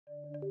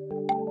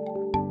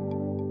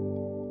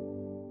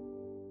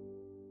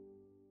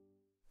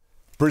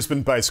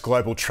Brisbane-based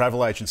global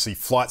travel agency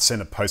Flight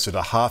Centre posted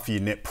a half-year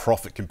net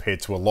profit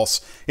compared to a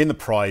loss in the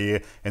prior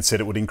year and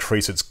said it would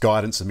increase its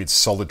guidance amid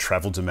solid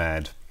travel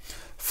demand.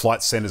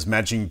 Flight Centre's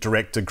managing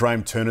director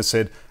Graham Turner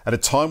said, at a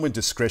time when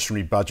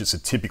discretionary budgets are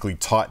typically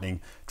tightening,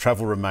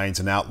 travel remains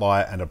an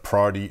outlier and a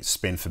priority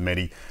spend for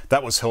many.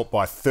 That was helped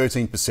by a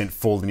 13%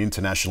 fall in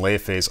international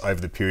airfares over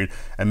the period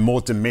and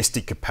more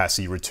domestic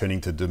capacity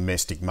returning to the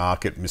domestic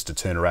market, Mr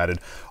Turner added.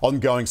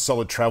 Ongoing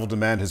solid travel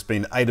demand has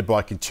been aided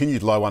by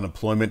continued low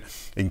unemployment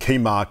in key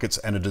markets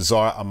and a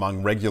desire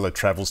among regular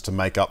travellers to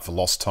make up for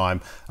lost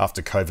time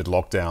after COVID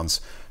lockdowns.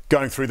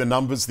 Going through the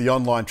numbers, the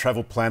online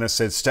travel planner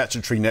said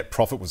statutory net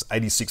profit was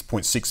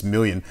 $86.6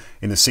 million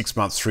in the 6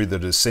 months through the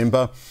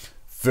December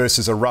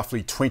versus a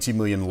roughly $20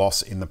 million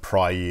loss in the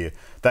prior year.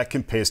 That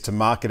compares to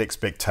market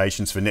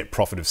expectations for net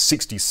profit of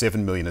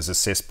 $67 million as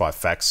assessed by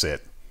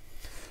FactSet.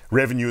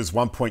 Revenue is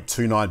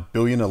 $1.29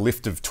 billion, a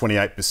lift of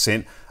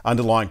 28%.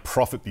 Underlying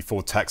profit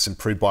before tax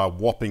improved by a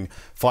whopping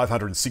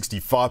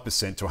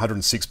 565% to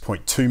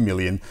 $106.2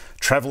 million.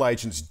 Travel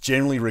agents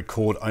generally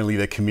record only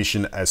their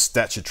commission as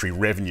statutory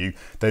revenue,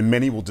 though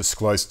many will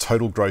disclose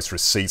total gross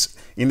receipts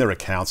in their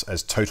accounts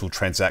as total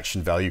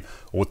transaction value,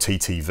 or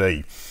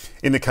TTV.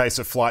 In the case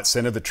of Flight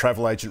Centre, the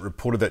travel agent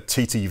reported that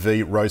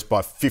TTV rose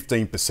by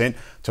 15%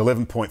 to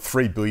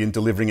 $11.3 billion,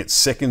 delivering its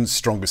second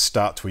strongest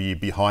start to a year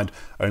behind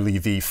only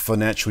the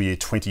financial year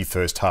 20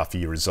 first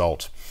half-year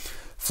result.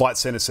 Flight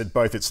Centre said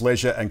both its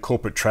leisure and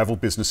corporate travel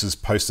businesses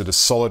posted a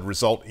solid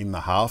result in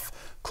the half.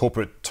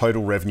 Corporate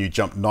total revenue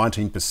jumped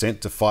 19%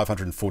 to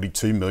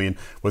 $542 million,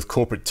 with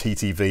corporate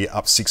TTV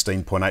up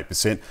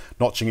 16.8%,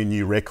 notching a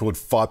new record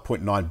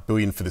 $5.9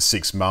 billion for the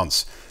 6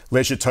 months.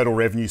 Leisure total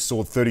revenue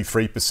soared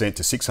 33%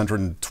 to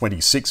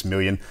 $626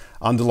 million.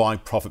 Underlying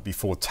profit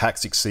before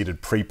tax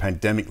exceeded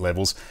pre-pandemic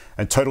levels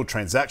and total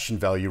transaction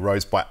value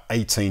rose by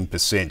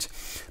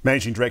 18%.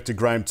 Managing Director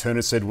Graham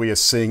Turner said, "We are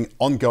seeing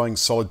ongoing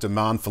solid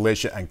demand for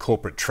leisure and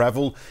corporate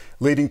travel,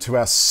 leading to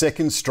our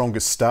second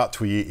strongest start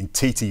to a year in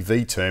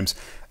TTV terms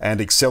and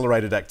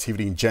accelerated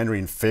activity in January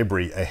and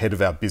February ahead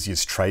of our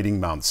busiest trading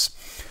months."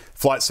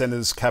 Flight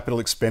Centre's capital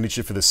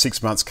expenditure for the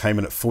 6 months came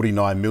in at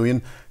 $49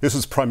 million. This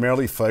was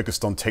primarily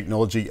focused on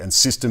technology and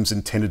systems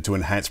intended to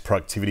enhance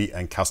productivity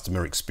and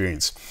customer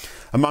experience.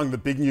 Among the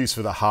big news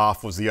for the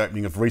half was the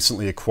opening of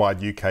recently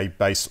acquired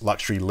UK-based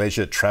luxury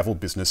leisure travel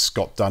business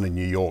Scott Dunn in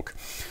New York.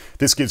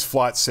 This gives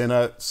Flight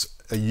Centre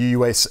a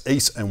US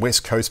East and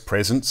West Coast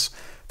presence.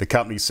 The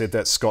company said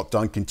that Scott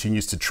Dunn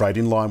continues to trade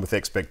in line with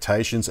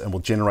expectations and will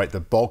generate the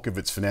bulk of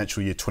its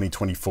financial year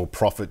 2024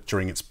 profit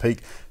during its peak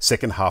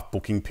second half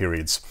booking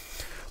periods.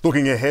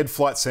 Looking ahead,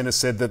 Flight Centre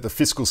said that the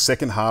fiscal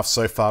second half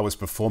so far was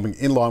performing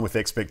in line with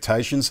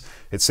expectations.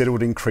 It said it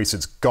would increase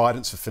its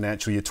guidance for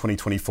financial year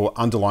 2024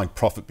 underlying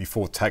profit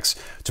before tax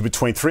to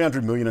between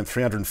 $300 million and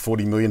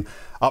 $340 million,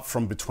 up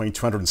from between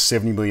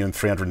 $270 million and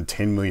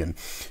 $310 million.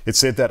 It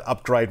said that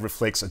upgrade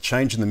reflects a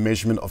change in the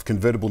measurement of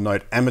convertible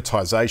note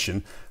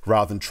amortisation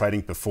rather than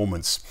trading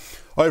performance.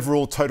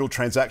 Overall, total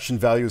transaction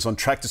value is on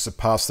track to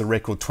surpass the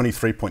record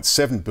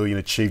 $23.7 billion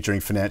achieved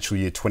during financial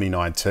year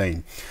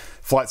 2019.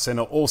 Flight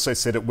Centre also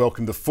said it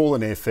welcomed the fall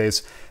in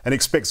airfares and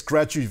expects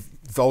gradual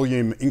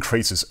volume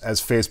increases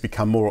as fares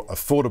become more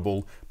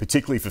affordable,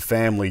 particularly for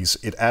families.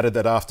 It added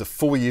that after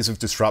 4 years of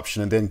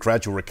disruption and then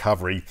gradual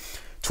recovery,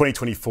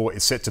 2024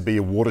 is set to be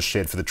a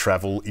watershed for the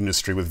travel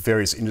industry, with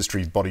various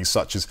industry bodies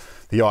such as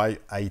the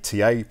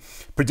IATA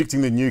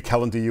predicting the new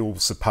calendar year will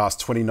surpass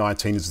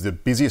 2019 as the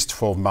busiest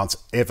 12 months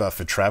ever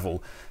for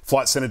travel.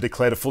 Flight Centre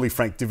declared a fully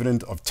franked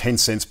dividend of 10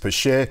 cents per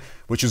share,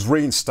 which is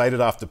reinstated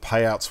after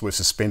payouts were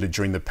suspended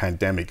during the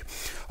pandemic.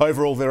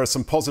 Overall, there are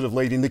some positive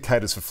lead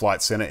indicators for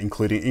Flight Centre,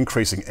 including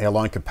increasing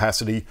airline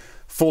capacity,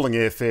 falling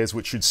airfares,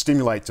 which should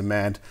stimulate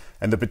demand,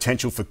 and the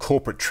potential for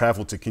corporate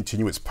travel to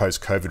continue its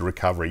post-COVID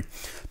recovery.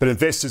 But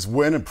investors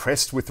weren't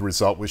impressed with the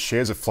result, with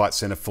shares of Flight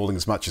Centre falling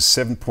as much as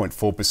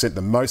 7.4%,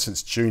 the most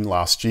since June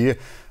last year,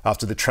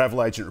 after the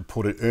travel agent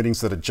reported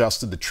earnings that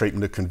adjusted the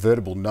treatment of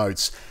convertible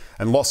notes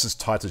and losses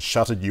tied to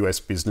shuttered US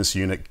business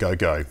unit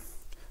GoGo.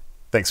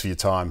 Thanks for your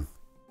time.